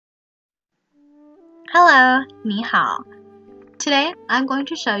Hello, 你好. Today, I'm going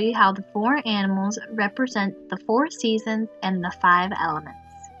to show you how the four animals represent the four seasons and the five elements.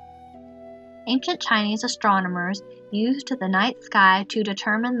 Ancient Chinese astronomers used the night sky to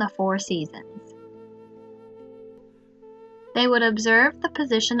determine the four seasons. They would observe the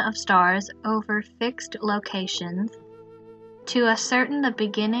position of stars over fixed locations to ascertain the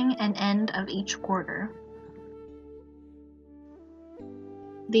beginning and end of each quarter.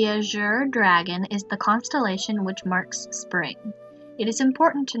 The Azure Dragon is the constellation which marks spring. It is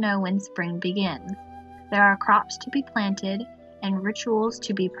important to know when spring begins. There are crops to be planted and rituals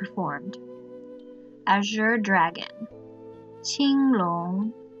to be performed. Azure Dragon. 青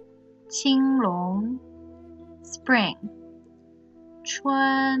龙, 青龙, spring.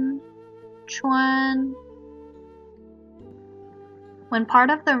 春, 春. When part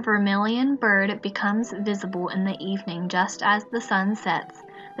of the Vermilion Bird becomes visible in the evening just as the sun sets,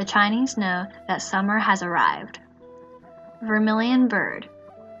 the Chinese know that summer has arrived. Vermilion Bird.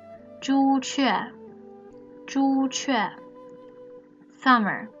 朱雀, 朱雀.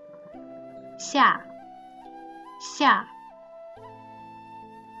 Summer. 夏, 夏.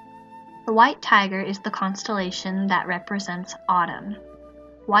 The white tiger is the constellation that represents autumn.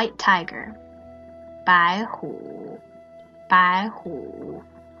 White tiger. 白虎, 白虎.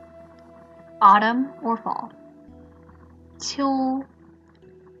 Autumn or fall. 秋,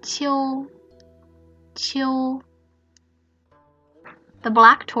 秋, 秋. The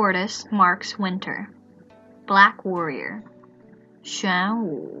black tortoise marks winter. Black warrior. 玄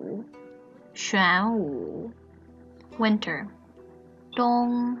武, 玄武. Winter.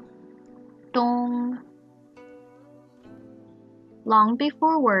 冬, 冬. Long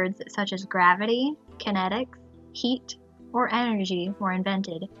before words such as gravity, kinetics, heat, or energy were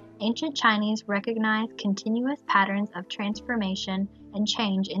invented, ancient Chinese recognized continuous patterns of transformation and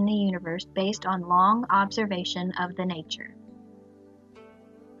change in the universe based on long observation of the nature.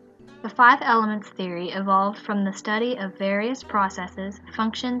 The five elements theory evolved from the study of various processes,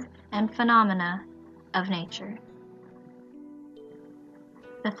 functions, and phenomena of nature.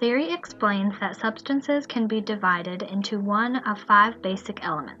 The theory explains that substances can be divided into one of five basic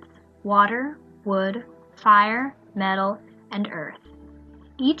elements: water, wood, fire, metal, and earth.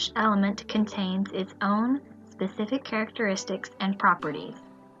 Each element contains its own specific characteristics and properties.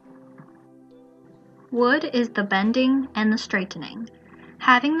 Wood is the bending and the straightening,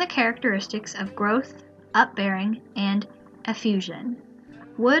 having the characteristics of growth, upbearing, and effusion.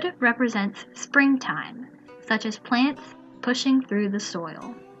 Wood represents springtime, such as plants pushing through the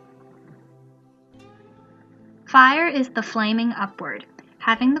soil. Fire is the flaming upward,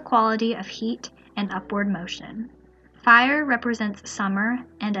 having the quality of heat and upward motion. Fire represents summer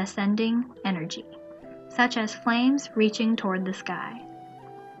and ascending energy, such as flames reaching toward the sky.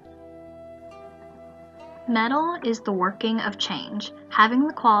 Metal is the working of change, having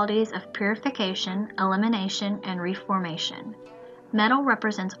the qualities of purification, elimination, and reformation. Metal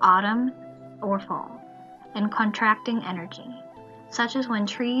represents autumn or fall, and contracting energy, such as when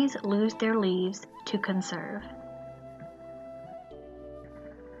trees lose their leaves to conserve.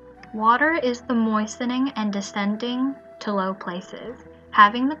 Water is the moistening and descending to low places,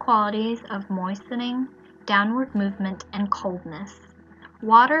 having the qualities of moistening, downward movement, and coldness.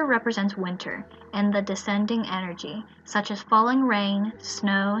 Water represents winter and the descending energy, such as falling rain,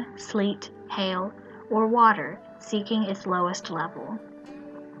 snow, sleet, hail, or water seeking its lowest level.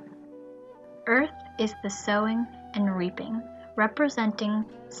 Earth is the sowing and reaping, representing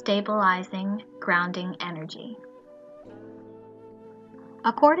stabilizing, grounding energy.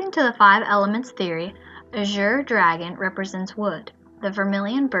 According to the five elements theory, Azure Dragon represents wood, the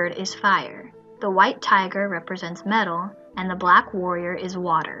Vermilion Bird is fire, the white tiger represents metal, and the black warrior is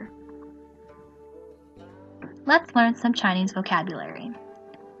water. Let's learn some Chinese vocabulary.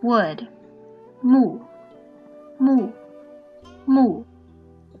 Wood. 木, 木, 木.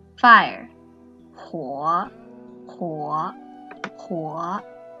 Fire. 火, 火, 火.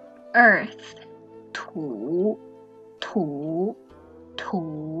 Earth. 土, 土,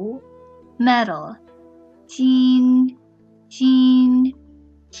 土. Metal. 金, 金,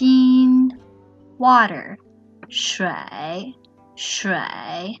 金. Water. 水,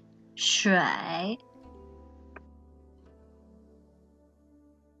 水, 水.